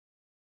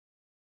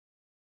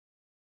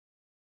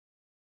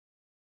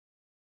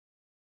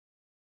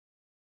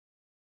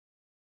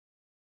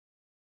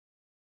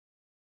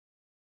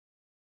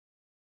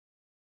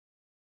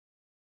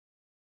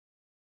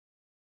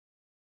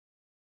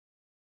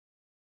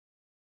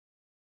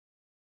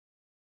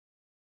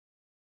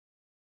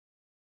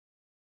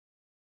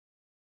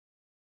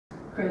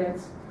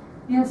credits,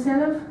 the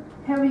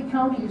incentive-heavy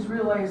counties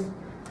realized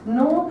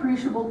no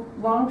appreciable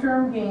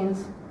long-term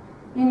gains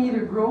in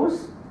either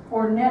gross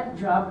or net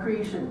job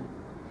creation.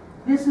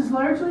 This is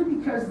largely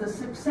because the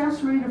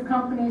success rate of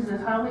companies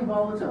is highly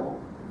volatile.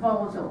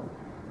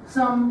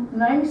 Some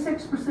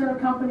 96%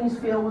 of companies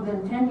fail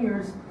within 10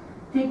 years,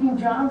 taking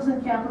jobs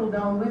and capital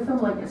down with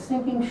them like a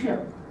sinking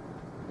ship.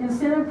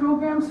 Incentive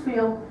programs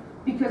fail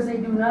because they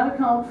do not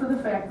account for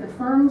the fact that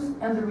firms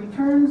and the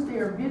returns they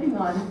are bidding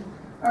on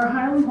are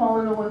highly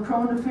volatile and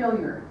prone to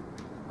failure.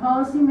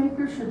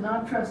 Policymakers should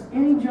not trust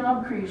any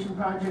job creation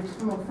projects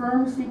from a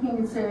firm seeking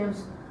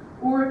incentives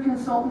or a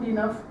consultant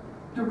enough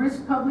to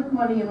risk public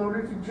money in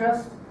order to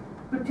just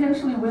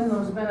potentially win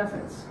those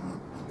benefits.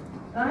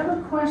 Now, I have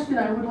a question.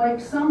 I would like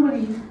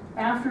somebody,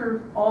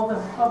 after all the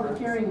public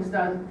hearing is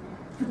done,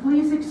 to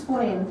please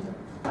explain.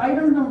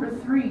 Item number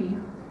 3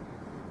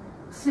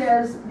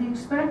 says the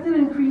expected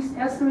increased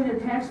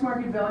estimated tax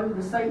market value of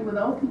the site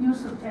without the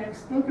use of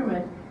tax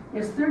increment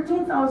is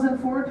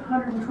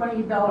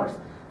 $13,428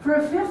 for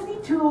a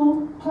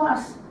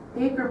 52+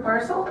 acre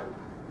parcel.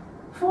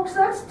 Folks,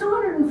 that's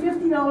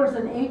 $250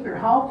 an acre.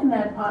 How can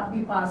that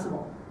be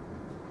possible?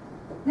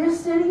 This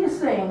city is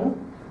saying...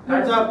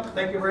 Time's up.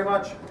 Thank you very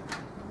much.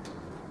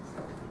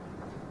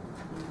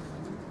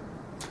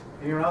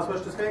 Anyone else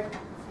wish to speak?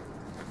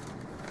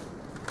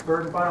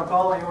 Third and final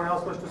call. Anyone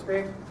else wish to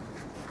speak?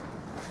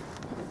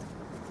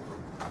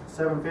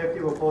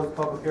 7:50, we'll close the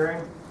public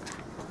hearing.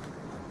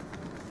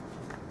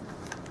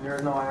 There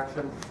is no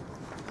action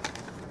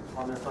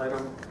on this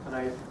item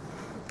tonight.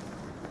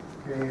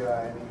 Okay,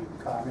 any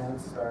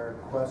comments or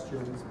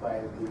questions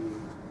by the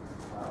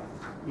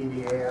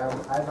EDA?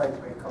 I'd like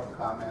to make a couple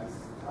comments.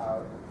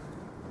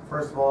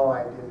 First of all,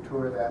 I did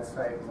tour that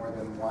site more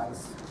than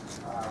once.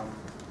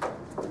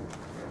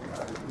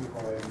 Other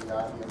people in the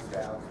audience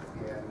have,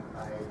 and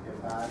I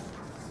did not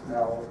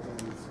smell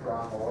any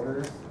strong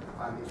odors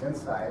on the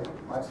inside,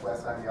 much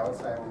less on the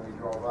outside when we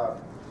drove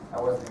up.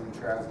 I wasn't even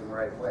sure I was in the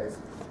right place.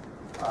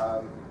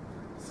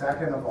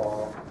 Second of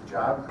all,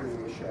 job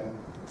creation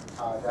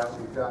that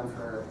we've done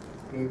for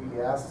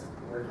ABS,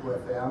 worked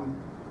with them.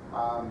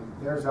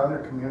 There's other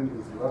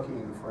communities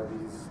looking for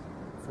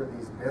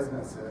these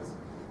businesses.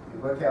 You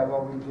look at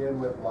what we did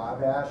with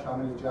Wabash, how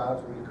many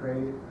jobs we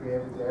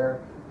created there.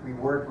 We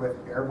worked with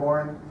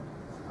Airborne.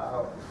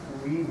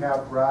 We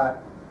have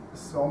brought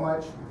so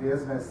much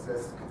business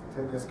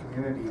to this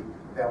community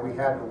that we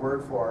had to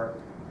work for,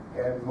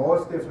 and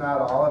most, if not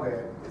all of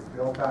it, is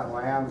built on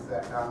land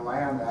that has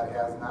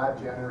not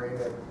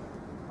generated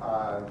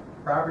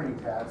property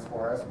tax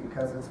for us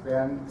because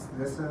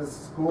this is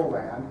school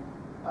land,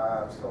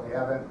 so we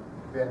haven't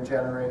been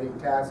generating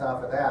tax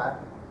off of that,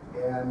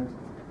 and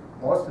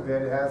most of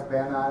it has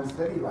been on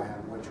city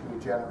land, which we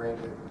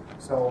generated.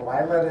 So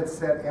why let it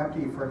sit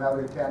empty for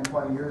another 10,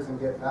 20 years and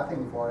get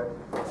nothing for it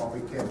when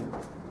we can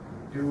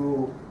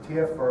do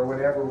TIF or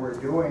whatever we're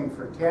doing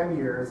for 10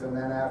 years, and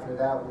then after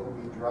that we'll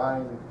be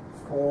drawing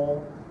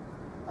full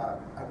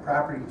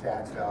property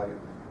tax value.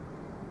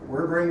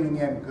 We're bringing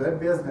in good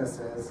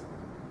businesses,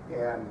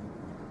 and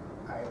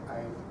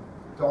I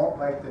don't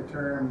like the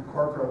term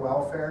corporate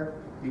welfare,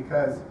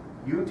 because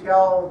you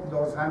tell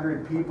those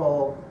 100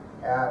 people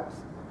at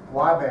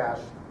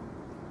Wabash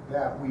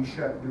that we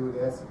shouldn't do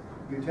this.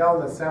 You tell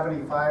the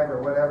 75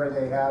 or whatever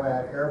they have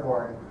at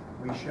Airborne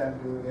we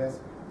shouldn't do this.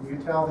 You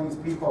tell these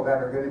people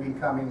that are going to be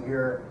coming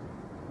here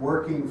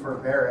working for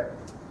Barret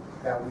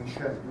that we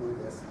shouldn't do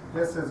this.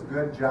 This is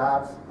good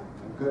jobs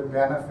and good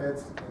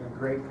benefits in a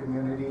great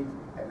community,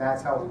 and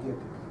that's how we get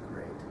to be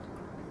great.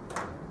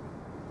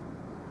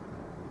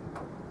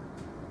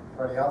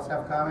 Anybody else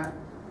have a comment?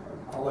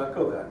 I'll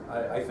echo that.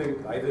 I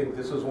think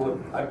this is one of,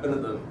 I've been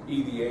in the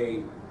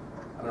EDA,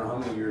 I don't know how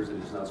many years it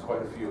is now, it's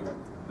quite a few.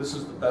 This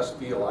is the best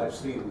deal I've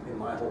seen in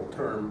my whole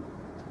term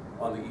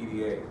on the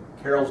EDA.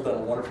 Carol's done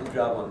a wonderful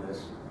job on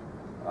this.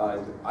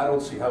 I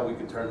don't see how we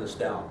could turn this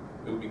down.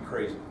 It would be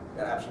crazy.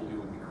 It absolutely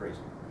would be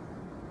crazy.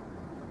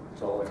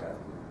 That's all I got.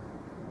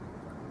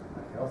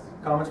 Anything else?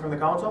 Comments from the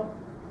council?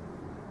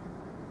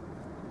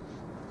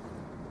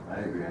 I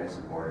agree. I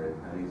support it.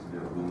 I think it's a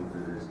bit of a boom for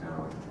this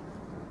town.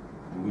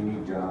 And we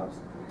need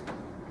jobs. And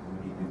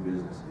we need new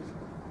businesses.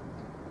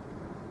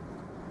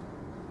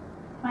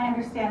 My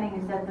understanding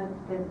is that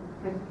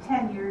the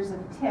 10 years of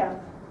TIF,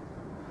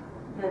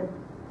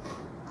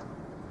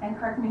 and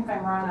correct me if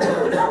I'm wrong on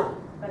this,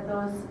 but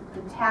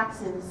the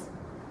taxes,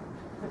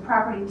 the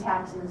property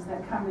taxes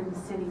that come to the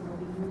city will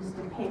be used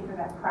to pay for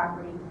that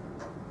property.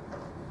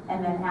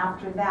 And then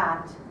after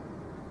that,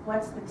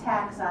 what's the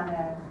tax on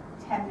a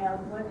 10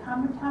 million, how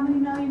many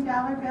 $1 million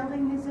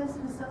building is this,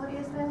 facility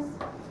is this?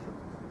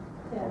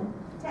 10.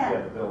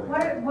 Yeah,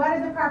 what are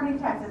the property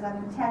taxes on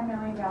a $10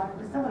 million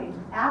facility?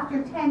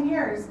 After 10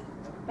 years,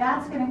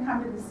 that's going to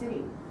come to the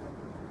city.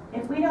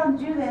 If we don't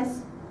do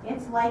this,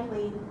 it's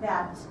likely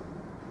that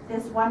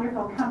this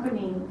wonderful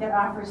company that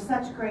offers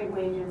such great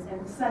wages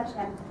and such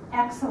an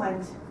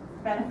excellent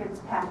benefits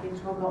package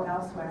will go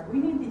elsewhere. We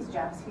need these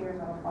jobs here in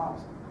Little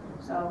Falls.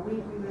 So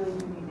we really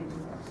do need to do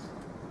this.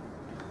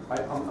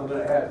 I'm going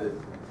to add that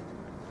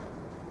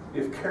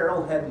If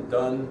Carol hadn't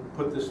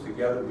put this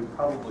together, we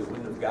probably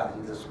wouldn't have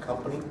gotten this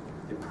company.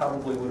 It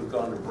probably would have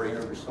gone to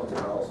Brainerd or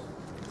somewhere else.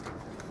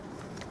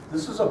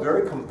 This is a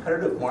very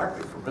competitive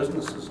market for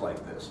businesses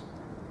like this.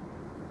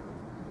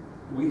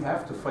 We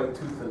have to fight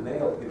tooth and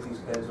nail to get these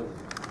kinds of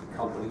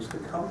companies to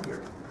come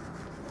here.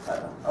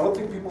 I don't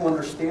think people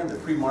understand the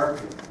free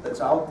market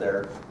that's out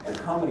there and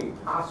how many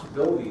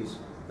possibilities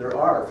there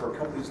are for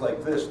companies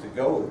like this to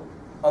go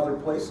other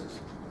places.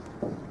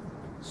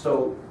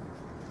 So,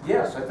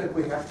 yes, I think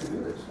we have to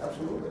do this,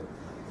 absolutely.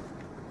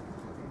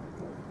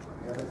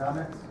 Any other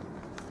comments?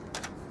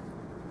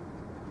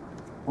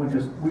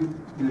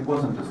 It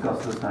wasn't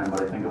discussed this time,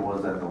 but I think it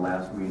was at the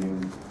last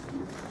meeting.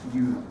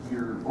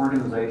 Your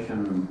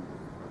organization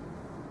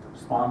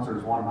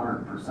sponsors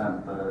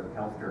 100% the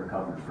healthcare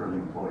coverage for the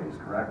employees,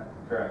 correct?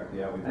 Correct,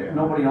 yeah. We pay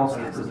Nobody else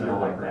gets a 100% deal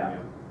like that.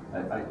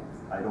 premium.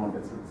 I don't.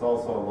 It's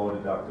also a low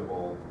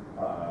deductible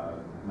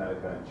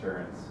medical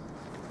insurance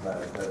that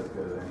is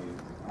good at any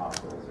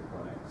hospitals or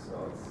clinics.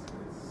 So it's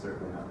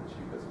certainly not the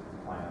cheapest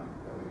plan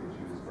that we could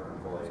choose for our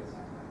employees.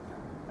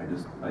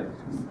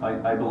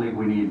 I believe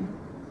we need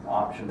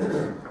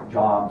options,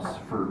 jobs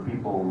for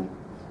people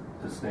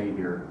to stay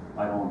here.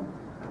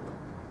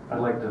 I'd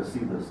like to see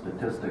the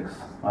statistics.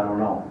 I don't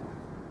know.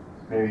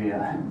 Maybe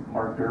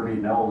Mark Derby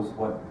knows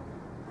what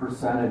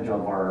percentage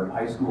of our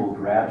high school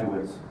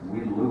graduates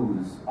we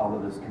lose out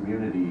of this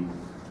community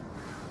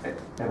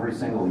every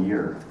single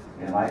year.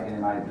 And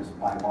I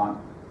want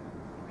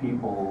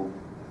people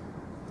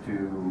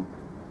to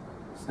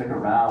stick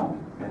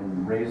around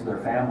and raise their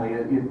family.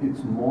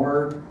 It's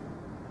more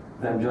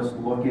than just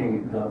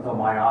looking the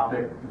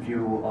myopic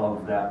view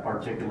of that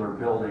particular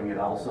building. It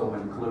also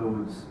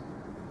includes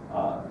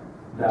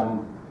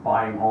them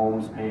buying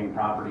homes, paying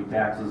property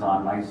taxes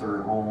on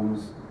nicer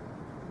homes,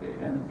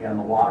 and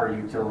the water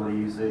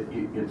utilities.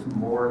 It's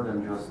more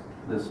than just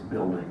this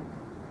building.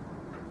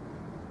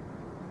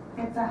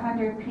 It's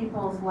 100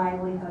 people's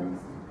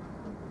livelihoods.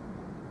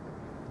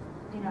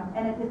 You know,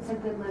 and it's a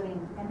good living,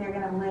 and they're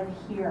gonna live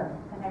here,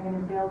 and they're gonna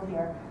build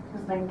here,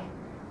 just like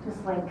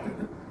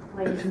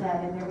Blake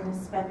said, and they're gonna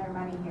spend their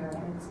money here,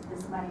 and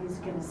this money is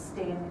gonna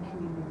stay in the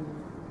community.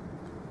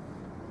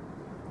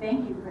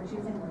 Thank you for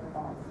choosing Little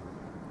Falls.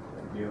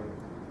 Thank you.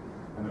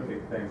 And a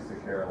big thanks to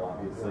Carol,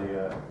 obviously.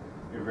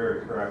 You're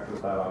very correct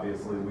with that,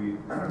 obviously.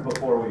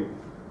 Before we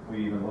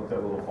even looked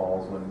at Little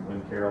Falls,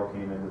 when Carol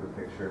came into the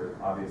picture,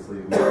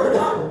 obviously the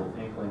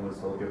inkling was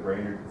to look at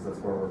Brainerd because that's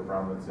where we're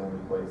from. It's the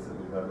only place that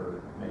we've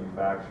ever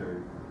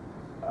manufactured.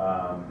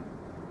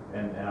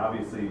 And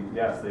obviously,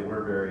 yes, they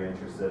were very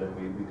interested, and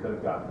we could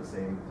have gotten the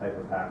same type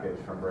of package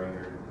from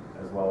Brainerd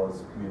as well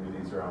as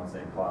communities around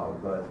St.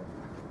 Cloud. But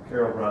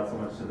Carol brought so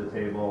much to the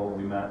table.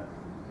 We met,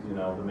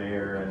 the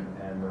mayor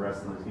and the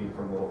rest of the team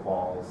from Little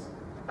Falls,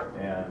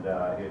 and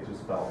it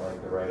just felt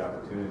like the right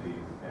opportunity.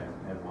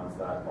 And once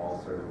that ball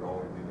started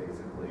rolling, we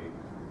basically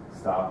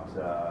stopped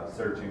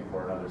searching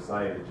for another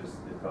site. It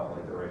felt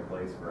like the right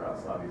place for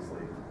us.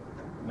 Obviously,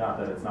 not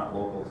that it's not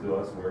local to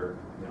us. We're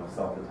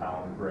south of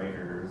town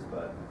Brainerders,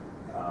 but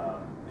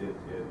it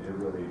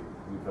really,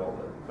 we felt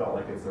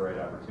like it's the right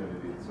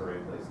opportunity. It's the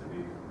right place to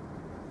be.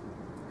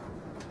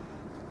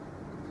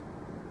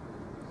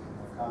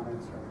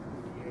 Comments from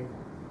EDA?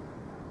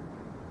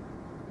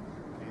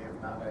 Okay,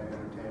 if not, I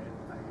entertain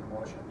a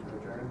motion to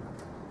adjourn.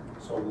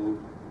 So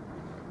moved.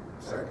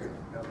 Second.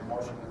 We have a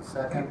motion and a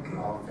second.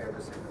 All in favor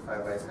signify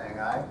by saying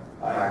aye.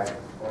 Aye.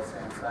 Both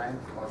same sign.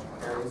 Motion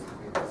carries.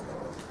 Meeting is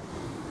closed.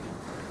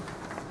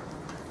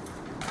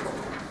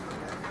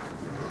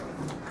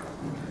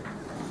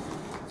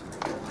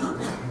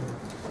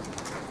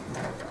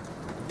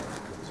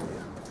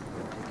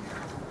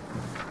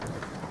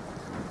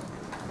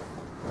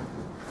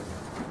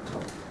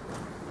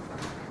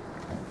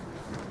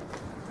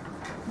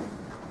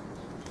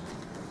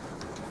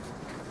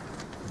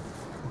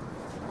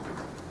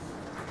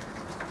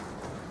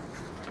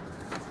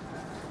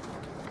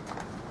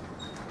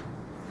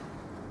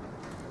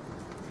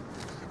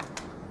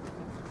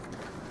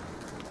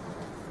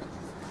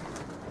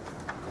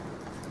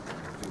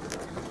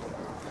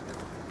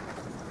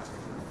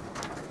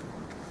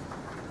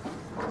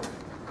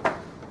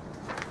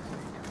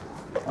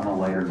 On a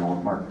lighter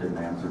note, Mark didn't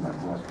answer my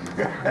question.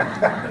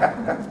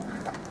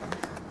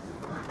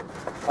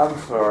 I'm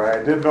sorry,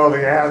 I didn't know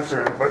the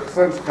answer, but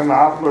since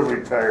Knopfler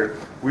retired,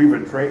 we've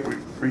been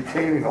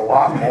retaining a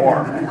lot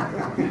more.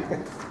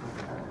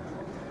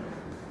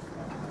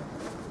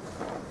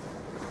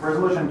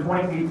 Resolution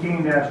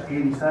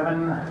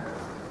 2018-87,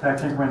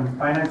 tax increment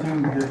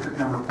financing, district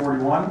number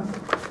 41.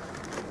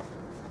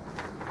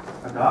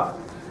 Adopt.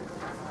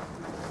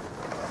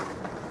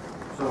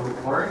 So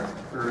Lori,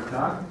 or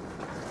John?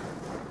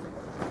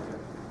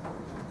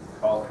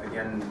 Call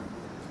again,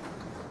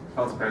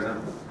 Council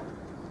President.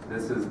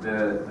 This is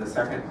the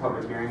second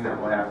public hearing that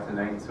we'll have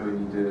tonight, so we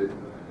need to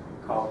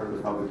call for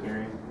the public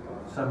hearing.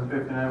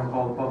 7:59, we'll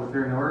call the public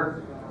hearing to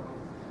order.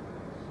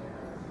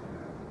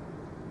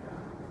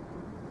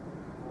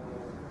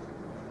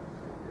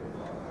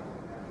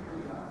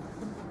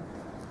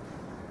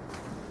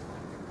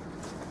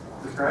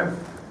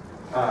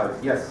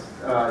 describe? Yes,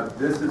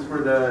 this is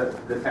for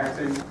the tax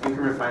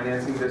increment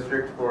financing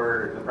district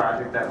for the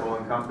project that will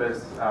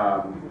encompass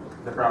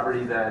the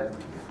property that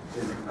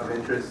is of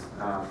interest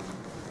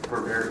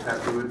for Barret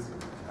Petfoods.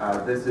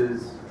 This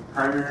is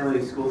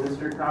primarily school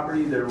district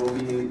property. There will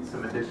be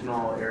some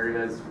additional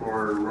areas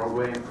for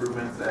roadway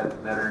improvements that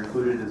are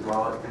included as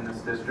well in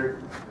this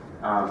district.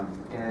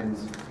 And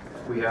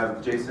we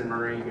have Jason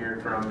Murray here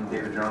from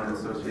David Drone and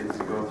Associates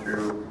to go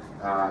through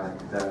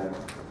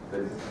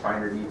the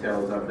finer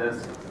details of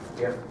this.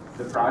 If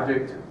the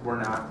project were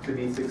not to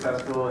be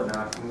successful and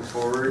not to move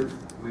forward,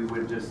 we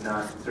would just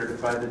not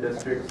certify the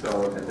district.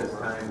 So at this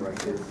time,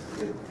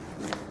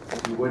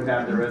 you would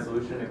have the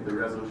resolution. If the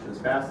resolution is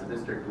passed, the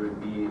district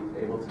would be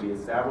able to be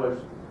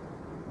established.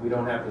 We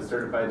don't have to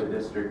certify the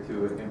district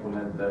to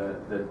implement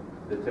the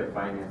TIF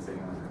financing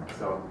on it.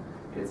 So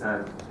it's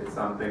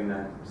something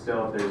that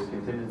still, if there's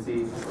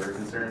contingency or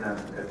concern that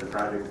if the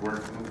project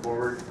weren't to move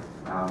forward,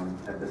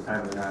 at this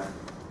time we're not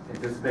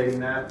anticipating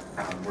that.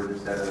 We're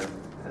just at a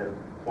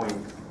point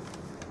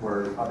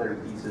where other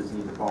pieces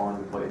need to fall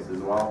into place as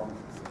well,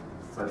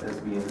 but this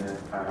being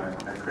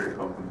a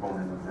critical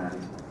component of that.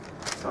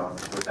 So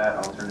with that,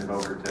 I'll turn it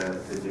over to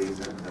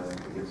Jason to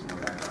give some more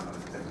background on the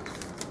thing.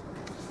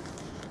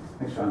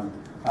 Thanks, John.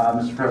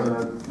 Mr.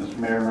 President, Mr.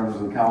 Mayor, members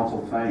of the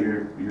council, tonight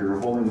you're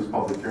holding this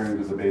public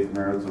hearing to debate the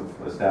merits of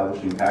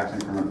establishing tax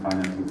increment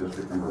financing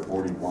district number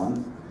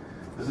 41.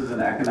 This is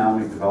an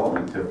economic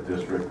development TIF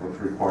district, which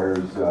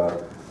requires,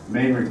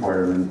 main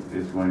requirement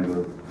is going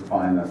to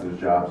define that there's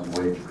jobs and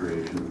wage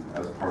creation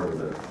as part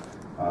of it.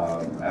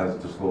 As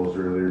disclosed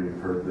earlier,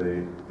 you've heard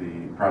the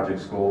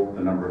project scope,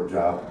 the number of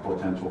job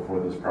potential for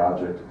this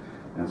project,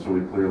 and so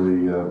we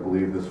clearly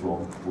believe this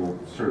will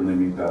certainly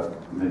meet the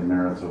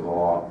merits of the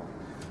law.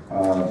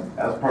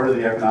 As part of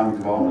the economic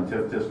development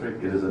TIF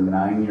district, it is a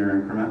 9-year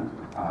increment.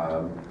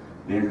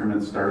 The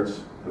increment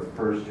starts, the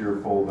first year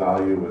full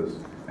value is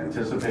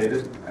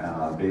anticipated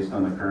based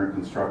on the current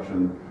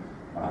construction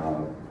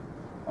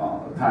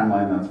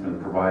timeline that's been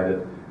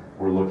provided.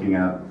 We're looking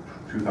at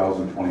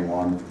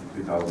 2021,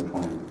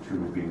 2022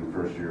 being the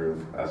first year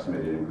of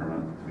estimated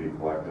increment to be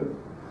collected.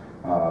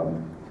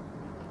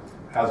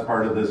 As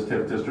part of this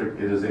TIF district,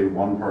 it is a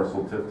one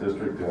parcel TIF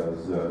district,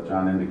 as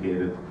John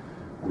indicated.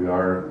 We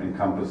are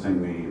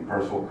encompassing the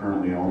parcel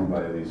currently owned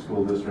by the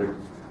school district,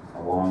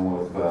 along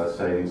with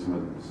citing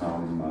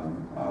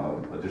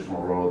some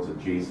additional roads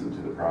adjacent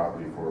to the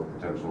property for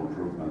potential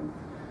improvement.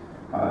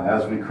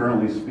 As we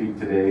currently speak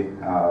today,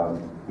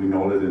 we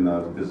noted in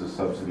the business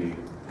subsidy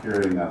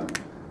hearing that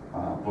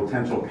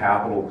potential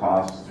capital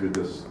costs through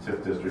this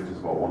TIF district is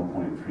about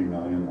 $1.3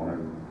 million,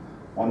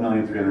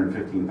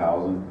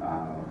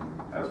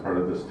 $1,315,000 as part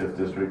of this TIF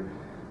district.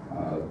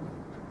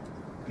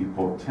 The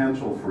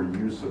potential for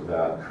use of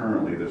that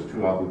currently, there's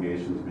two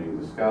obligations being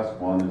discussed.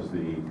 One is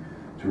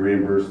to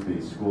reimburse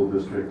the school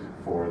district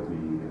for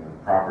the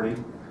property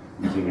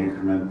using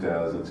increment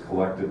as it's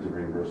collected to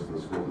reimburse the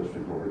school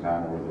district over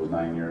time over those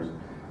 9 years.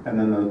 And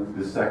then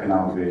the second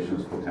obligation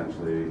is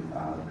potentially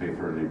pay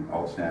for the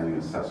outstanding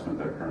assessment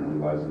that currently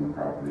lies in the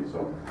property.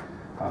 So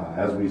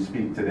as we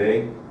speak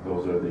today,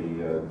 those are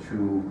the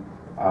two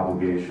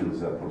obligations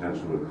that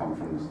potentially would come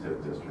from this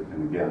TIF district.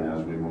 And again,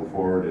 as we move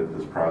forward, if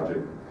this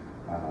project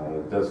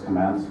does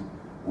commence,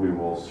 we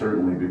will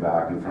certainly be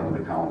back in front of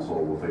the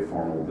council with a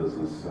formal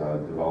business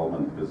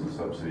development, business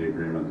subsidy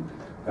agreement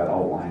that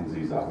outlines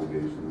these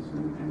obligations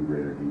in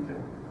greater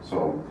detail.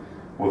 So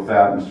with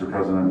that, Mr.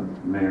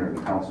 President, Mayor,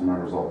 and council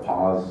members, I'll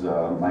pause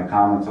my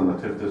comments on the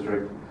TIF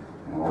district,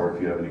 or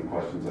if you have any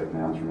questions, I can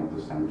answer them at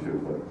this time too,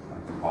 but I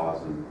can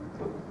pause and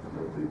let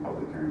the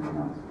public hearing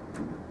commence.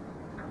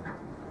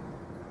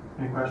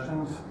 Any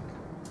questions?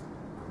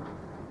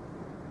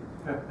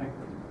 Okay, thank you.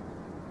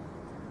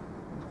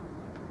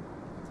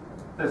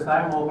 This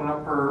time we'll open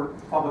up for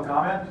public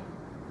comment.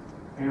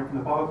 Anyone from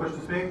the public wish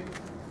to speak?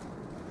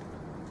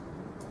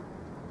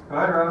 Go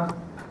ahead, Robin.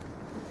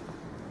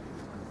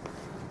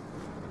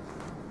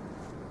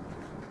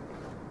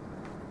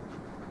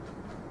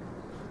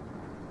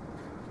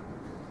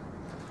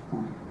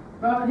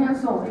 Robin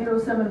Hensel,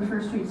 807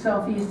 First Street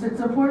Southeast. It's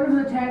important for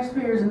the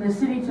taxpayers in this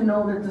city to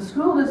know that the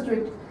school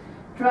district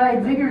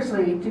tried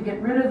vigorously to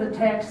get rid of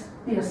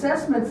the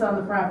assessments on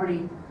the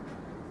property.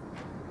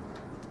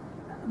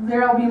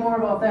 There'll be more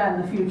about that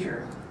in the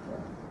future.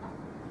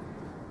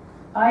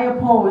 I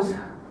oppose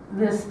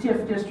this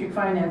TIF district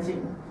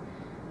financing.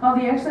 How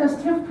the excess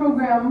TIF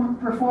program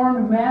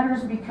performed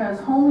matters because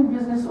home and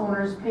business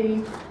owners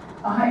pay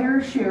a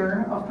higher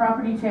share of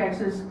property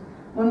taxes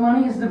when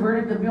money is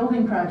diverted to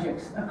building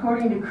projects,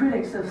 according to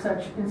critics of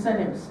such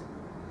incentives.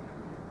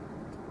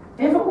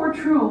 If it were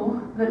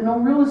true that no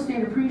real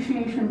estate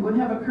appreciation would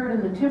have occurred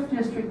in the TIF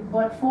district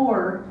but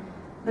for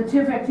the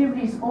TIF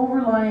activities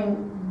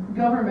overlying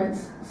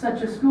governments,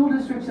 such as school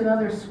districts and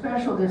other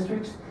special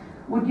districts,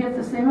 would get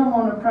the same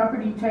amount of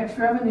property tax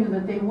revenue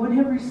that they would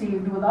have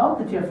received without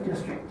the TIF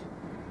district.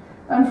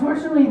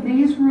 Unfortunately,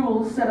 these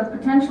rules set up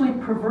potentially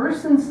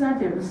perverse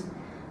incentives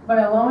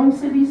by allowing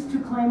cities to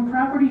claim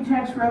property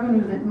tax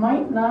revenue that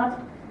might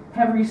not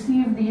have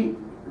received in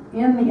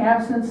the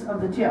absence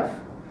of the TIF.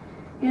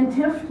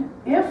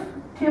 If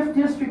TIF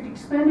district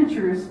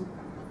expenditures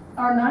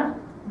are not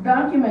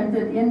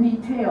documented in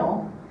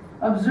detail,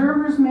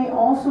 observers may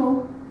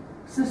also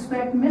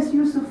suspect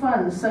misuse of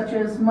funds, such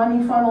as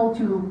money funneled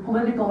to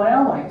political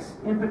allies,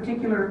 in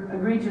particular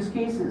egregious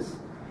cases.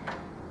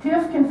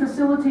 TIF can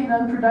facilitate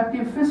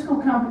unproductive fiscal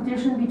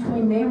competition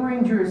between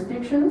neighboring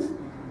jurisdictions.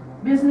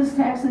 Business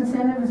tax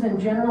incentives in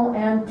general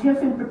and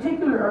TIF in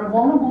particular are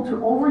vulnerable to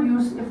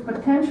overuse if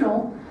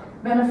potential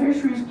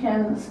beneficiaries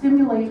can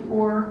stimulate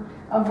or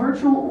a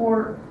virtual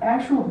or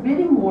actual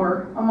bidding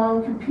war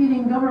among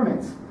competing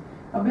governments.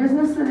 A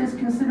business that is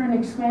considering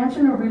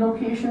expansion or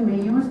relocation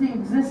may use the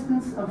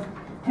existence of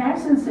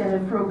tax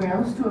incentive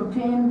programs to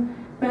obtain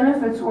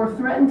benefits or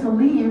threaten to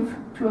leave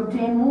to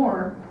obtain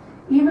more,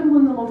 even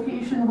when the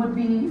location would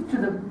be to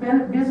the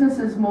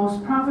business's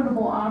most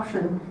profitable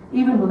option,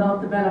 even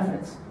without the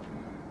benefits.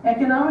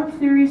 Economic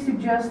theory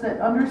suggests that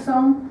under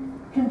some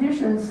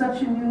conditions,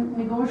 such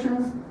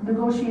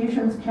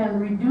negotiations can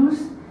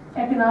reduce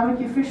economic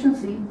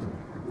efficiency.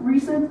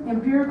 Recent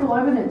empirical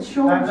evidence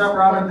shows Time's up,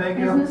 Robin. that Thank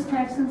you. business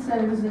tax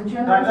incentives in Time's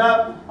general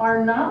up.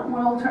 are not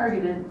well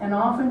targeted and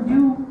often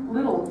do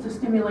little to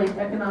stimulate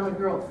economic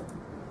growth.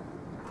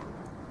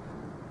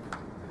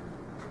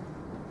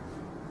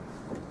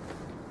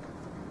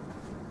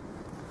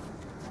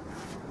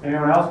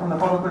 Anyone else from the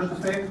public wish to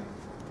speak?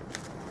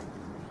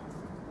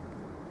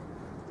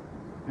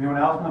 Anyone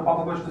else from the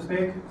public wish to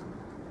speak?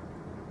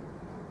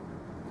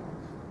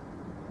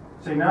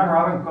 Seeing none,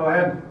 Robin, go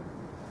ahead.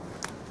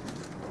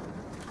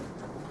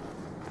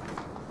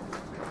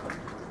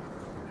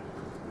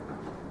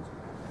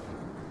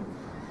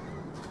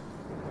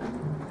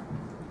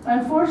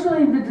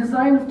 Unfortunately, the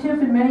design of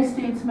TIF in many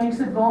states makes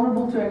it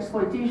vulnerable to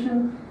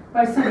exploitation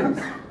by cities,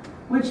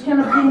 which can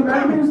obtain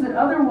revenues that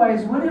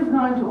otherwise would have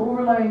gone to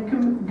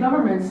overlying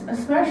governments,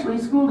 especially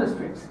school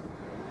districts.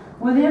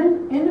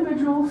 Within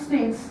individual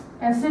states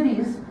and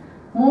cities,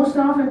 most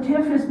often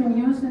TIF has been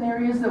used in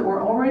areas that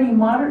were already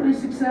moderately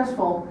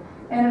successful,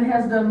 and it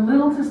has done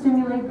little to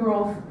stimulate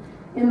growth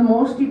in the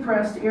most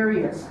depressed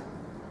areas.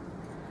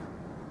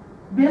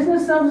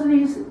 Business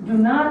subsidies do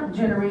not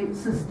generate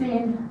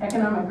sustained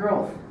economic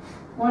growth.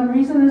 One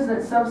reason is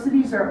that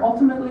subsidies are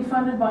ultimately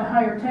funded by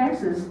higher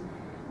taxes,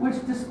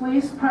 which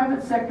displace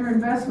private sector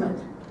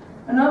investment.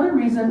 Another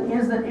reason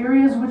is that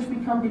areas which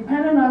become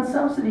dependent on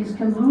subsidies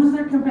can lose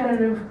their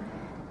competitive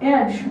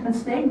edge and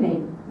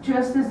stagnate,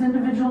 just as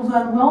individuals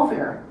on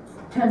welfare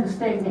tend to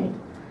stagnate.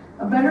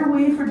 A better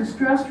way for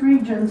distressed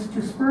regions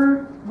to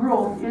spur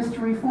growth is to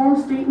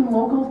reform state and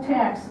local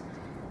tax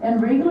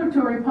and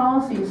regulatory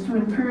policies to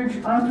encourage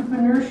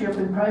entrepreneurship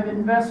and private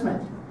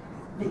investment.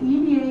 The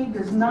EDA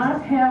does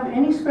not have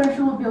any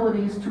special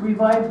abilities to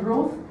revive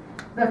growth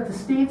that the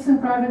states and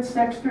private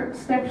sector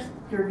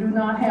do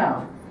not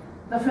have.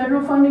 The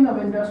federal funding of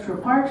industrial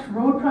parks,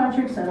 road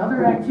projects, and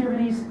other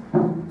activities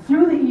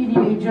through the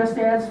EDA just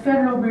adds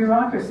federal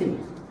bureaucracy.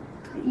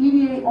 The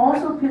EDA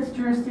also pits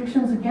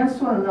jurisdictions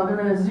against one another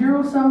in a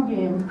zero-sum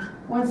game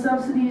when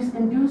subsidies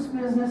induce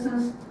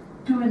businesses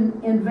to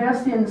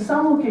invest in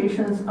some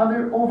locations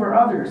over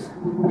others.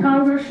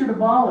 Congress should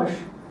abolish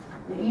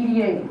the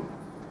EDA.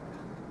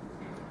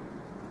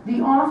 The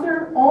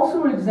author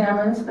also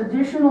examines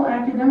additional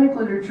academic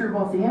literature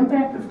about the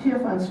impact of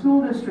TIF on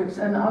school districts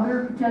and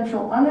other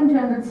potential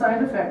unintended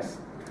side effects.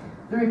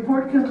 The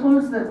report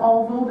concludes that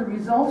although the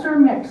results are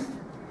mixed,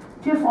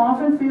 TIF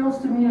often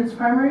fails to meet its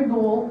primary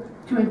goal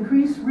to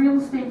increase real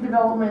estate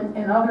development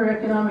and other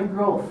economic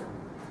growth.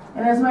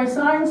 And as my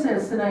sign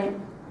says tonight,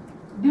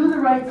 do the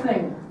right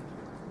thing.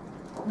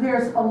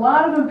 There's a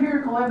lot of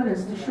empirical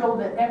evidence to show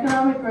that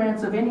economic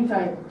grants of any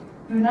type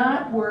do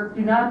not work,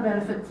 do not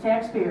benefit the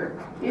taxpayer.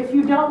 If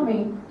you doubt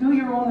me, do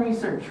your own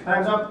research.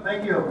 Time's up.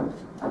 Thank you.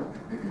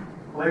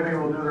 Believe me,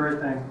 we'll do the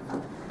right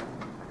thing.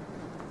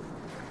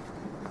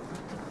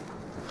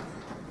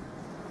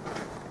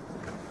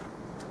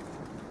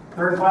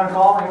 Third and final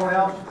call. Anyone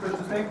else wish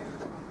to speak?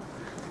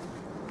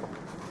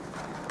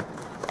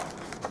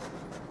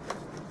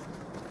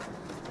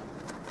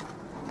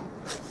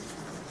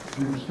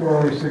 Jim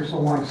Storley,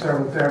 601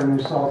 7th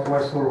Avenue,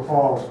 Southwest Little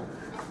Falls.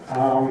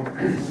 I'm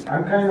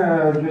kind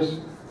of just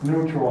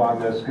neutral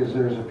on this because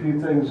there's a few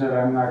things that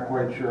I'm not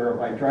quite sure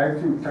of. I drive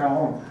through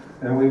town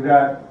and we've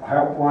got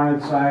help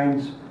wanted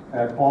signs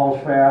at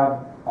Falls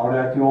Fab, out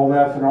at the old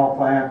ethanol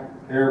plant.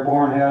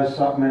 Airborne has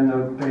something in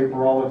the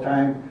paper all the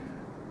time.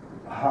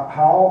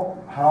 How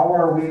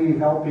are we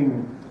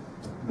helping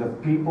the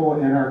people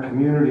in our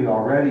community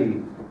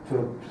already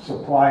to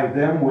supply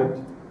them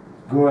with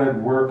good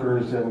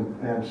workers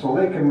and so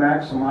they can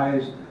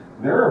maximize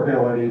their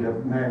ability to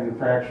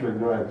manufacture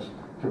goods,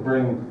 to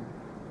bring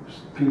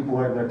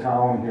people into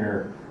town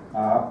here,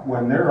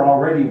 when they're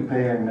already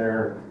paying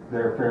their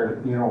fair,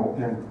 you know,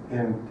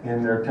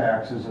 in their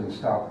taxes and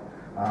stuff.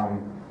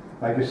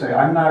 Like I say,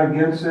 I'm not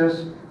against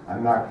this.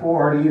 I'm not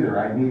for it either.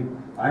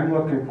 I'm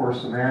looking for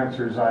some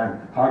answers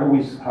on how do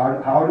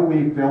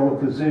we fill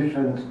the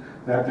positions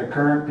that the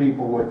current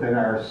people within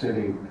our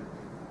city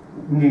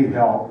need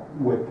help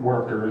with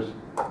workers,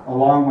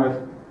 along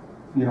with,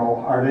 you know,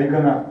 are they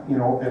gonna, you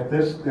know, if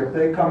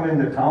they come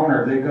into town,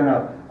 are they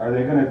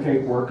gonna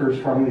take workers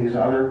from these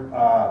other,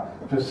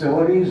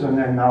 facilities, and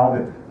then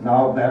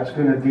now that's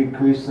gonna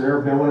decrease their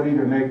ability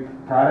to make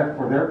product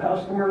for their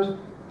customers?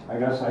 I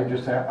guess I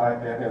just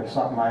have, it's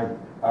something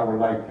I would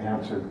like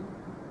answered.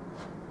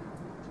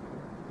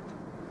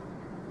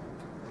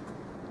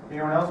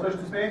 Anyone else wish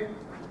to speak?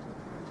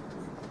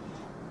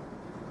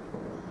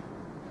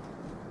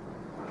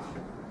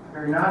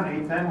 Hearing none,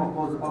 8:10, we'll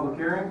close the public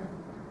hearing.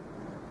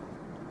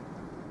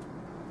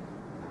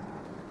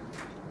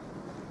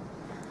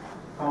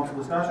 Council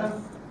discussion?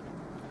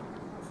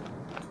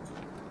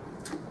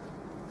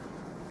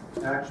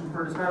 Action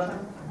for discussion?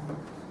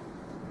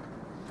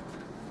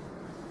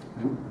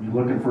 You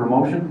looking for a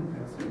motion?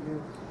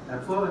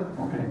 Absolutely.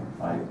 Okay,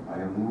 I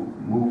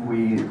move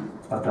we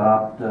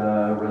adopt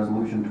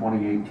resolution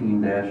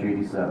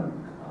 2018-87.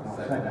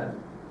 Second.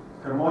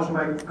 Got a motion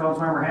by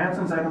Councilmember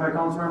Hanson, second by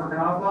Councilmember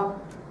Knopfler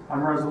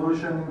on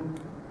resolution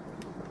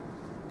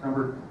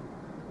number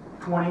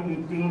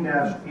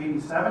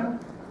 2018-87.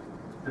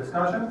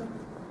 Discussion?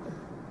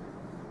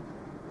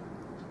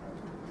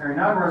 Hearing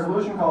none,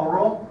 resolution, call the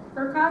roll.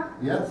 Burkhart?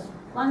 Yes.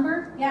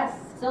 Lundberg? Yes.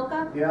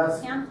 Zilka?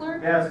 Yes.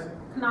 Canfler? Yes.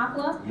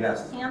 Knopfler?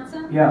 Yes.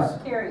 Hanson?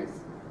 Yes. Carries.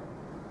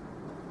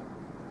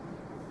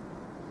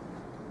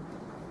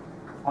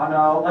 On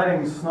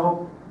letting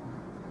snow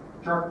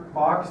truck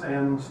box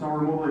and snow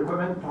removal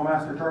equipment,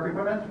 Towmaster truck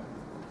equipment.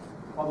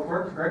 Public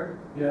Works, Greg?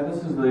 Yeah,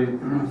 this is the,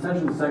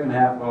 essentially the second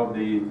half of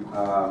the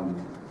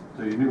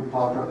new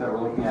plow truck that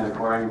we're looking at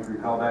acquiring. If you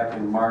recall back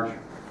in March,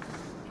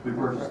 we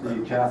purchased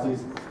the chassis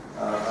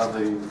of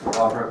the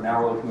plow truck.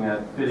 Now we're looking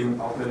at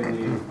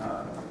outfitting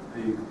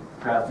the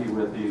chassis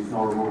with the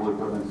snow removal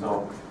equipment.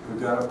 So we've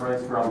got a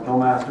price from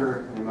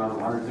Towmaster in the amount of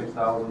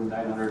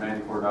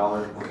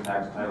 $106,994 with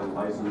tax, title, and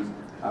license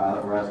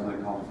that we're asking the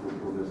council to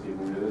approve this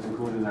evening. It is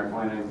included in our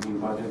 2019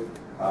 budget,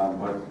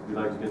 but we'd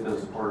like to get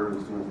this ordered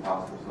as soon as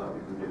possible so that we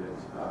can get it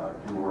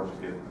in the works,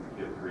 get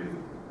it created.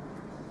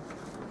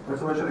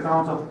 What's the wish of the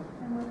council?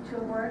 I move to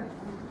award.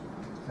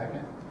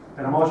 Second.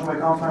 Got a motion by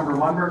Councilmember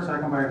Lundberg,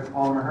 second by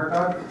Alderman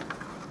Hertog.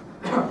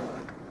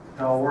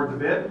 To award the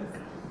bid.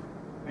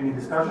 Any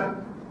discussion?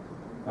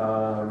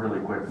 Really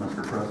quick,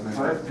 Mr. President.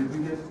 Go ahead. Did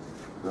we get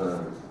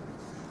the,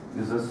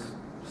 is this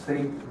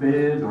state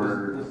bid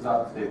or? This is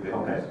not state bid.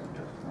 Okay.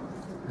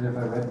 And if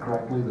I read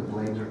correctly, the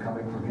blades are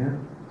coming from here?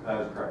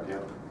 That is correct,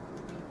 yep.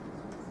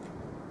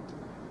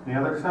 Any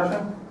other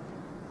discussion?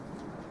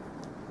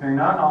 Hearing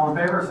none, all in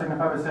favor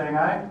signify by saying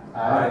aye.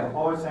 Aye.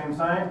 Opposed, same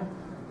sign.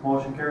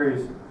 Motion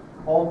carries.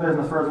 Old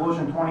business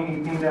resolution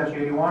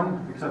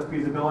 2018-81, accept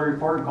feasibility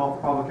report and call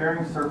for public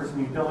hearing, surface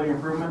and utility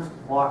improvements,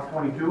 block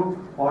 22,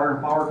 water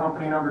and power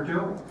company number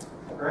 2.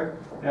 Greg?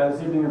 Yeah,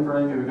 this evening in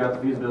front of you, we've got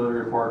the feasibility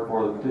report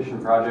for the petition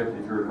project.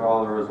 If you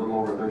recall, there was a little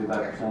over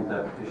 35%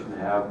 that petition to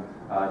have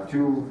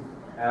 2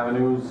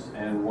 avenues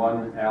and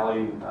 1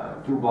 alley,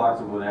 2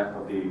 blocks of the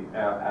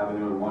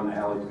avenue and 1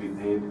 alley to be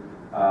paved.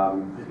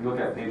 If you look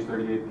at page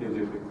 38, it gives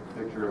you a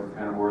picture of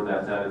kind of where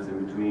that's at. It's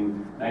in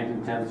between 9th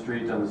and 10th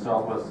Streets on the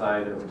southwest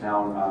side of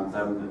town on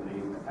 7th and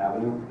 8th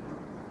Avenue.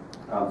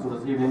 So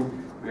this evening,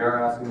 we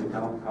are asking the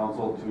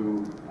council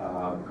to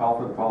call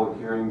for the public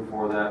hearing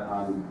for that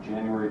on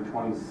January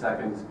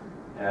 22nd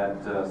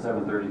at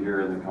 7:30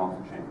 here in the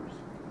council chambers.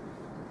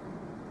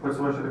 What's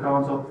the wish of the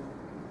council?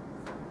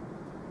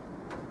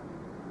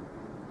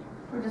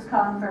 We're just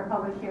calling for a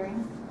public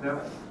hearing.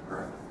 Yep.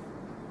 Correct.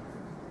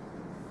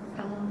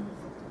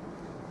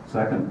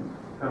 Second.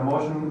 Got a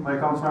motion by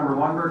Councilmember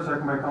Lundberg,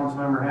 second by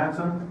Councilmember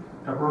Hanson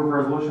to approve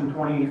resolution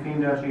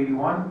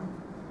 2018-81.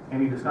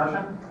 Any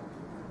discussion?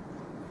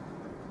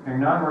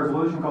 Hearing none,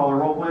 resolution, call the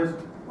roll, please.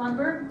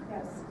 Lundberg?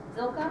 Yes.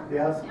 Zilka?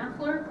 Yes.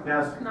 Canfler?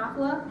 Yes.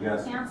 Knopfler?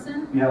 Yes.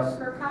 Hanson? Yes.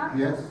 Burkhart?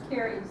 Yes.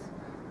 Carries.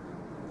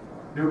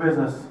 New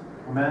business,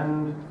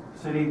 amend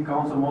city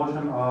council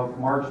motion of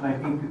March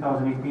 19,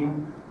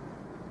 2018.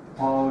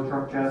 Plow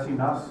truck chassis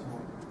NUS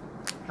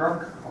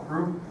truck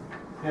approved.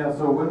 Yeah,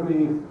 so when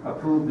we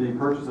approved the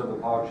purchase of the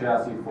plow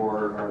chassis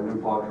for our new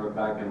plow truck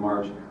back in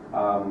March,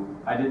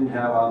 I didn't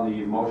have on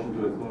the motion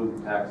to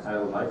include tax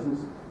title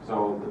license.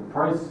 So the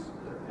price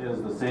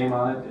is the same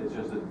on it, it's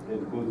just it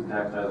includes the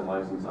tax title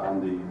license on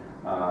the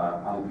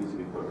piece of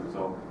equipment.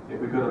 So if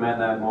we could amend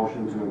that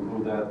motion to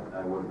include that,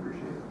 I would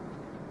appreciate it.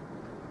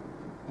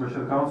 Wish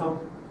of the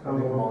council?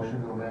 Make a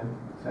motion to amend.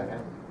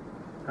 Second.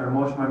 Got a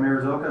motion by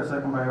Mayor Zilka,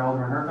 second by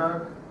Alderman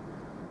Hertog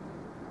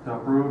to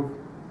approve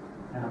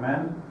and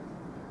amend.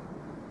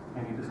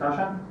 Any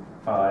discussion?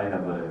 I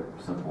have a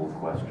simple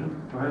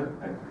question. Go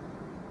ahead.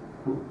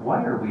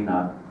 Why are we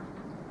not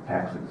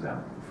tax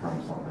exempt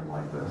from something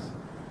like this?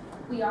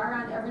 We are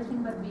on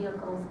everything but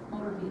vehicles,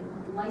 motor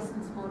vehicles,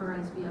 licensed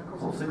motorized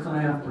vehicles. So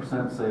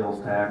 6.5% sales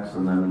tax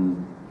and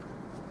then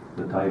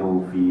the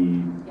title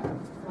fee. Yeah,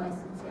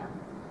 license, yeah.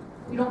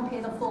 We don't pay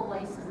the full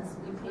license,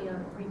 we pay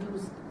a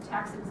reduced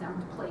tax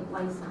exempt plate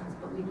license,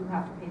 but we do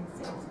have to pay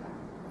the sales tax.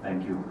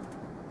 Thank you.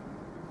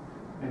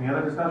 Any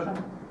other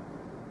discussion?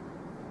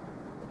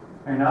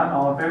 Hearing none,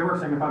 all in favor,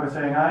 signify by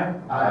saying aye.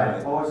 Aye.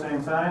 Opposed,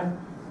 same sign.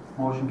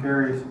 Motion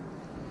carries.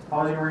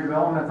 Housing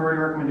Redevelopment Authority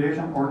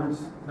recommendation,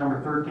 ordinance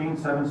number 13,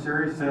 7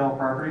 series, sale of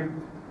property.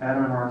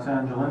 Adam and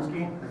Roxanne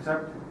Jelinski,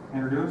 accept,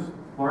 introduce.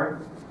 Lori?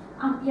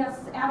 Yes,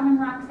 Adam and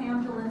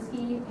Roxanne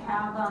Jelinski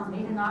have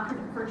made an offer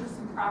to purchase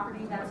some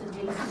property that's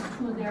adjacent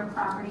to their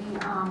property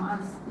on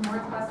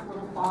northwest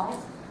Little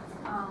Falls.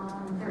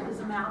 There is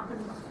a map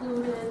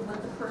included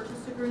with the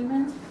purchase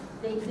agreement.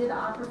 They did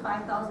offer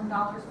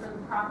 $5,000 for the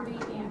property,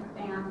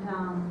 and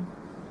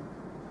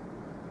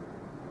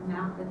the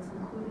map that's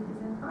included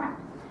is incorrect.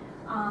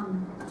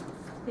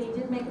 They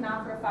did make an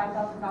offer of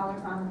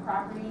 $5,000 on the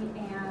property,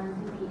 and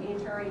the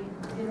HRA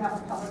did have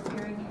a public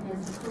hearing and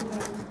is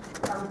approving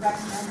or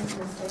recommending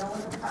the sale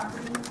of the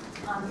property.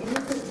 It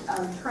is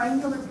a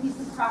triangular piece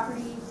of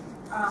property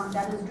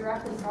that is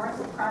directly north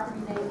of the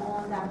property they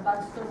own that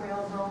butts the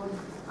railroad.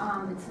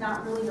 It's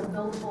not really a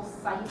buildable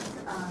site.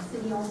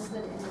 City owns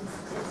it and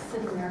it's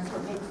sitting there, so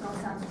it makes no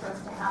sense for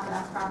us to have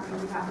that property.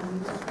 We have a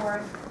use for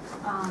it,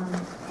 and it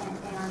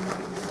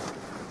just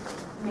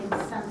makes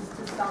sense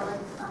to sell it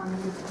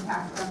and get some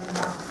tax revenue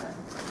off of it.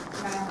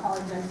 And I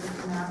apologize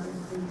if the map is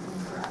the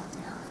incorrect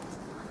map.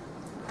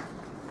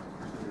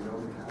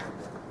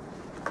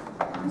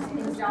 I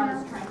think John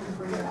is trying to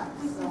bring it up.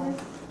 So.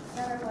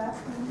 At our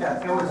last meeting?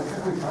 Yeah, it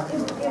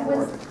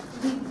was,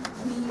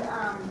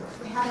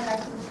 We had it, I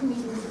think, 2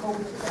 meetings ago,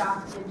 we took it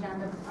off the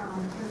agenda,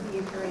 through the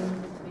HRA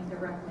needed to make their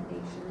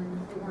recommendation, and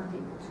they weren't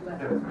able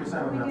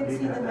to. We did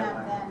see the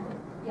map then.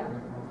 Yeah.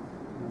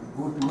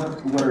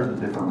 What are the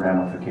different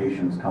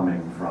ramifications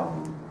coming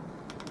from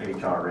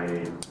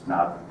HRA,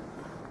 not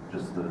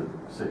just the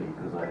city?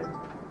 Because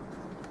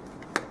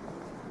I'm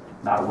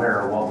not aware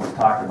of what was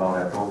talked about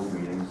at those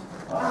meetings.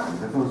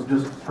 If it was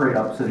just straight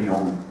up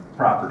city-owned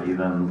property,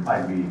 then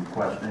I'd be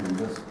questioning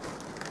this.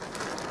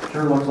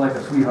 Sure looks like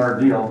a sweetheart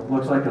deal.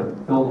 Looks like a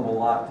buildable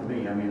lot to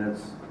me. I mean,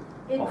 it's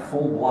a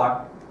full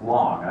block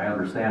long. I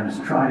understand it's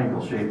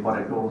triangle shaped, but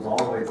it goes all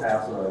the way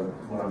past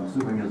what I'm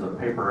assuming is a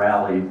paper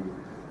alley.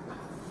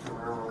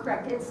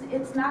 Correct.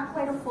 It's not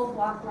quite a full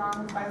block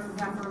long, if I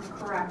remember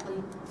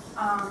correctly.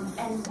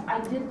 And I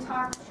did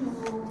talk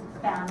to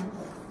Ben,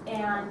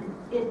 and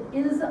it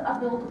is a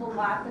buildable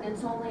lot, but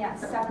it's only at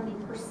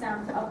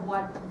 70% of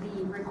what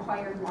the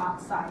required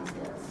lot size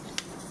is.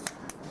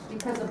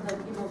 Because of the,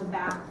 the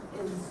back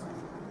is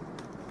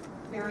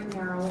very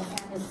narrow,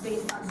 and it's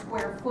based on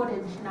square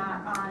footage,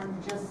 not on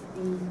just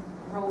the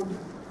road,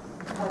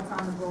 what's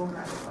on the road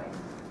right away.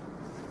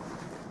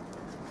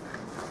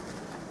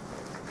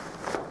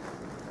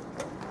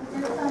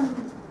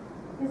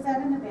 Is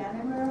that an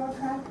abandoned railroad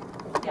track?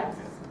 Yes.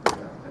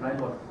 And I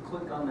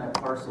click on that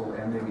parcel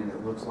ending and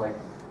it looks like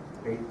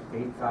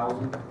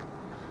 8,000.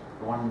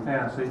 One.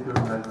 yeah, so you do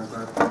the measurement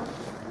there.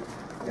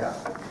 Yeah.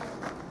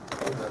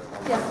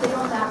 Yes, they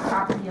own that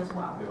property as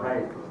well.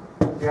 Right.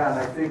 Yeah, and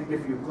I think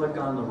if you click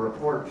on the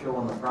report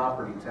showing the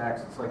property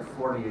tax, it's like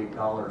 $48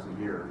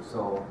 a year.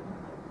 So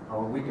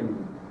we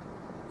can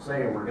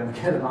say we're going to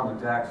get it on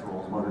the tax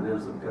rolls, but it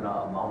isn't going to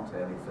amount to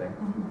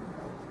anything.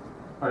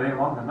 But it ain't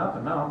wanting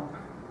nothing now.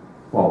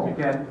 Well, You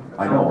can't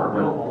I sell know, for a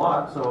but- buildable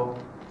lot, so.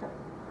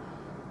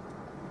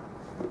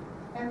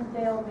 And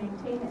they'll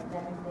maintain it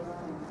then if they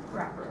own it.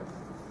 Correct.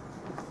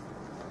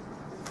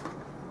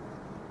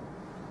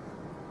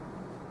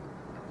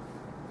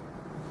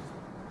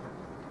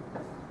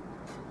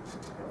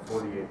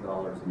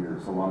 $48 a year,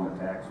 so on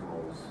the tax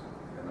rolls,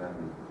 and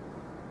then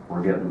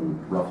we're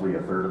getting roughly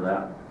a third of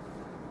that.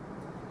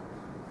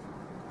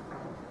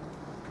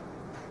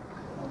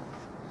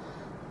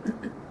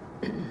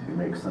 It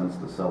makes sense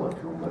to sell it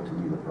to them, but to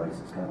me the price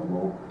is kind of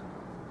low.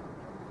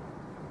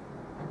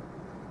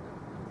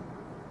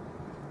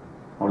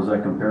 How does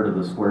that compare to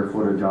the square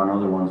footage on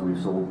other ones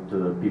we've sold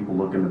to people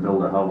looking to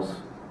build a house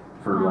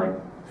for like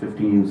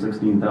 $15,000,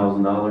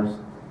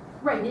 $16,000?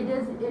 Right, it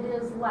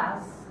is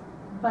less,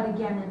 but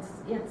again,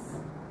 it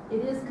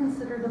is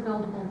considered a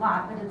buildable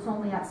lot, but it's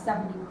only at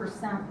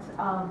 70%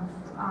 of,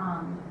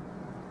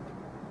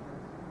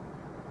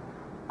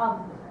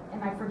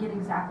 and I forget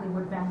exactly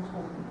what Ben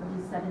told me, but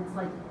he said it's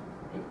like,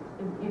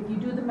 if you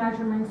do the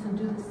measurements and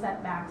do the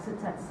setbacks,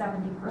 it's at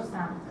 70%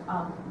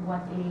 of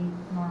what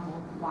a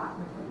normal lot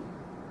would be.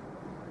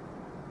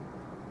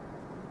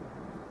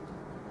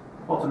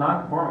 Well, it's a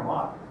non-conforming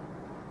lot.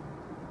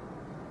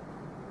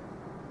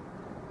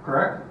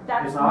 Correct?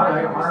 That's It's not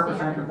my a 100%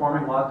 understanding.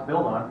 conforming lot to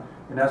build on,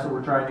 and that's what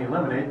we're trying to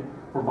eliminate.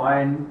 We're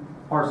buying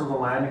parcels of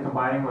land and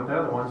combining with the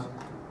other ones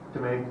to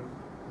make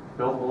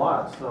buildable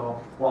lots,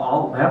 so. Well,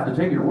 I'll have to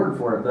take your word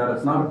for it that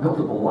it's not a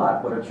buildable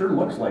lot, but it sure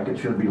looks like it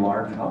should be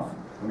large enough.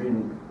 I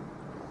mean,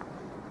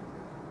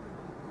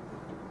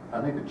 I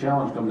think the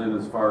challenge comes in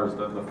as far as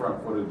the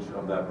front footage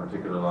of that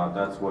particular lot.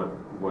 That's what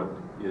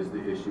is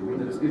the issue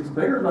with it. it's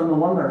bigger than the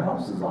one their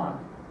house is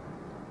on.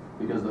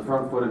 Because the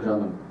front footage on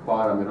the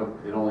bottom,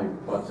 it only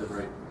butts it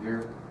right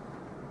here.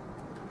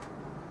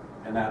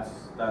 And that's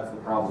the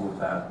problem with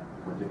that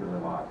particular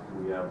lot.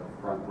 We have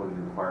front footage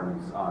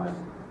requirements on it,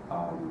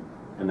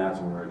 and that's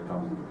where it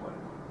comes into play.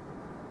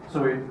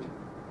 So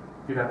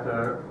you'd have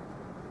to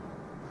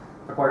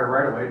acquire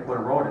right of way to put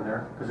a road in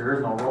there, because there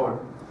is no road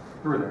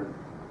through there.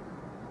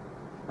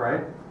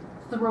 Right?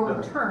 The road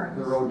The- turns.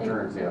 the road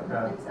turns,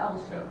 yeah. It's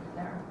L-shaped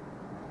there.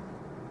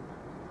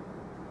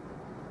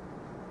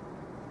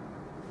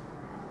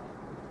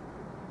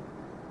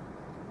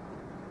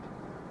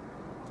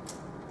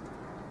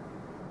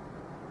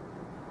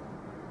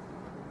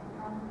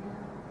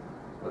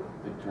 But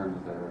it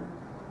turns there.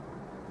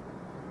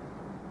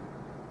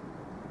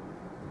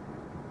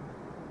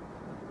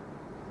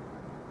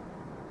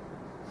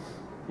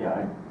 Yeah,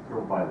 I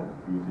drove by there.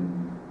 You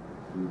can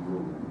do a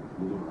little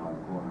maneuver around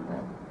the corner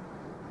there.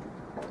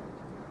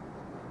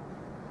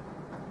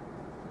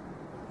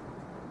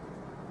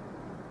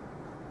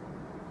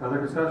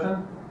 Other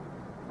discussion?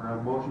 Or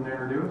a motion to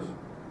introduce?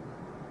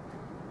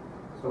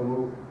 So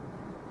move.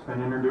 It's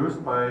been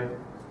introduced by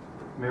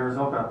Mayor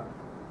Zilka.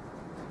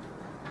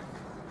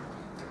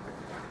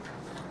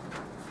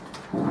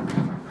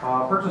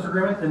 Purchase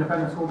agreement,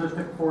 Independent School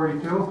District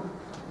 482,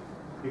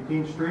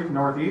 18th Street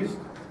Northeast,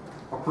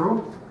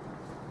 approved.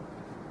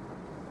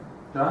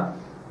 John?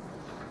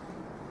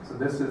 So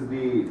this is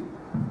the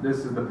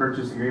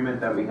purchase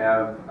agreement that we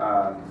have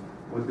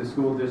with the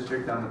school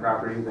district on the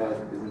property that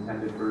is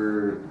intended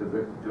for the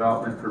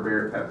development for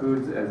Barret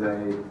Petfoods, as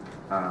I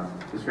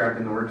described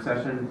in the work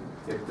session.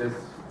 If this,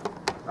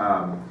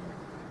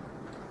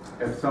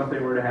 if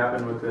something were to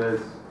happen with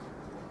this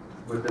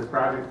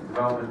project, the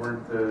development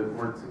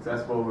weren't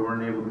successful, we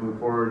weren't able to move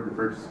forward, the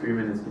purchase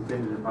agreement is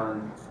contingent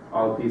upon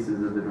all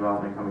pieces of the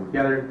development coming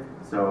together.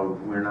 So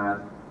we're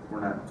not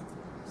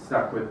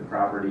stuck with the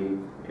property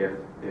if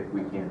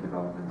we can't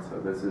develop it. So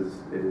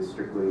it is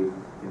strictly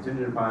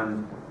contingent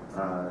upon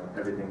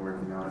everything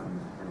working out in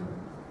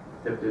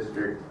the TIF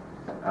district.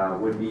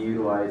 Would be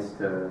utilized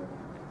to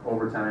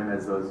over time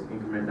as those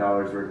increment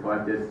dollars were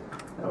collected.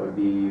 That would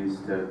be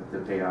used to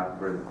pay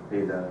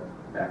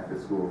back the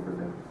school for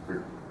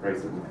the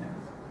price of land.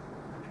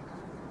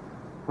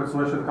 What's the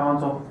wish of the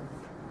council?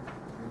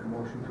 Make a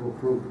motion to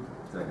approve.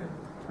 Second.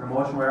 A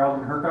motion by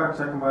Alderman Hercog,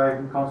 second by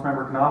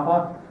Councilmember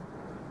Knopfler,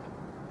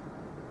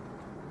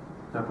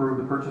 to approve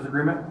the purchase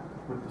agreement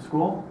with the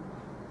school.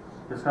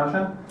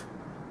 Discussion?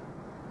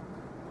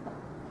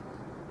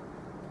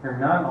 Hearing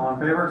none, all in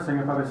favor,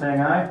 signify by saying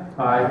aye.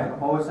 Aye.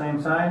 Opposed,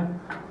 same sign.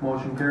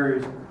 Motion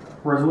carries.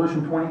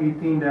 Resolution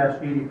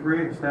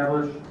 2018-83,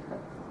 establish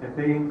a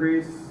pay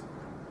increase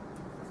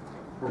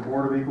for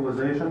Board of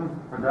Equalization.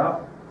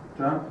 Adopt.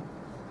 John?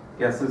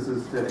 Yes, this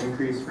is to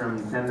increase from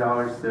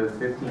 $10 to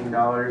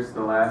 $15.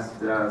 The last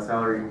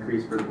salary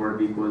increase for the Board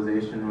of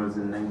Equalization was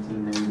in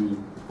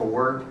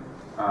 1994.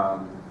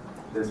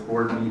 This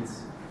board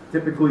meets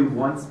typically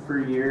once per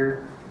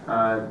year.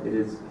 It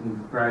is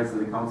comprised of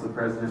the council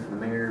president, the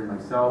mayor, and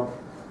myself.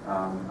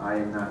 I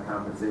am not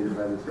compensated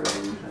by this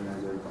resolution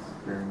as it's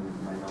during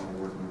my normal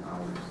working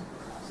hours.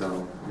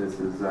 So this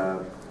is,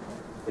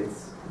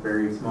 it's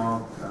very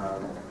small,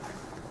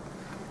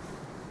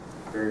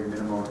 very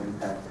minimal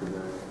impact to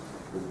the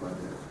budget.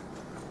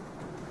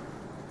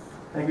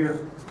 Thank you.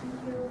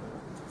 Thank you.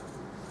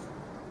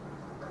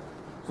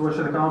 So wish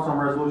of the council on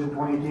resolution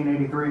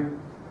 2018-83.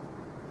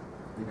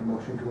 Make a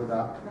motion to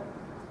adopt.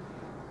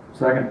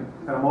 Second.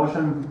 Got a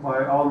motion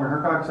by Alderman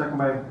Hercog, second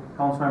by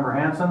Councilmember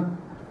Hanson,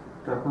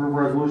 to approve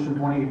resolution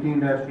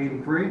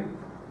 2018-83.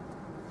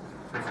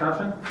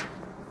 Discussion?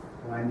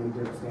 Do I need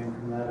to abstain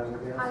from that, I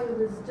guess? I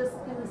was just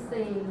gonna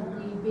say,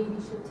 the baby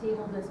should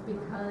table this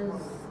because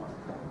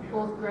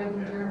both Greg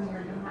and Jeremy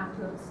are gonna have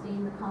to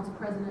abstain, the council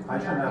president. I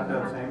shouldn't have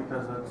to abstain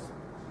because that's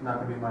not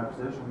going to be my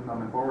position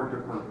coming forward to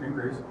for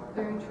increase.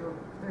 Very true,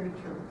 very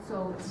true.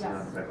 So, It's not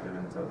yes, effective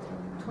until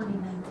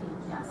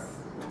 2019, yes,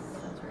 yes,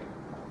 that's right.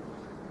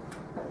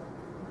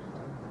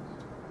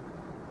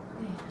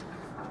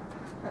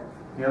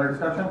 Any other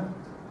discussion?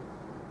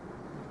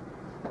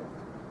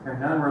 Hearing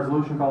none,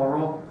 resolution, call the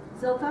roll.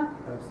 Zilka,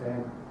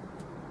 Abstain.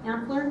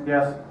 Antler,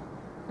 Yes.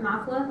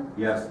 Knopfler,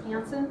 Yes.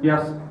 Hanson,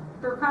 Yes.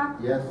 Burkhardt,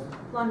 Yes.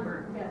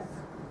 Lundberg. Yes.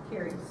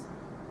 Carries.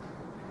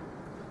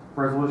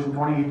 Resolution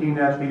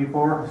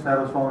 2018-84,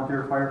 establish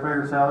volunteer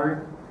firefighter salary.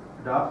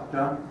 Adopt.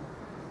 John?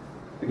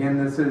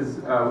 Again, this is,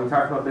 we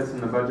talked about this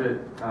in the budget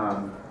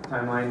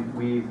timeline.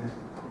 We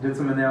did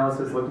some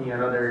analysis looking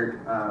at other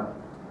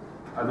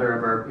of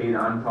our paid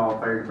on-call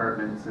fire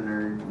departments in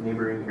our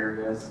neighboring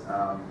areas.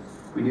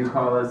 We do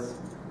call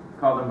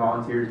them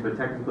volunteers, but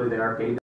technically they are paid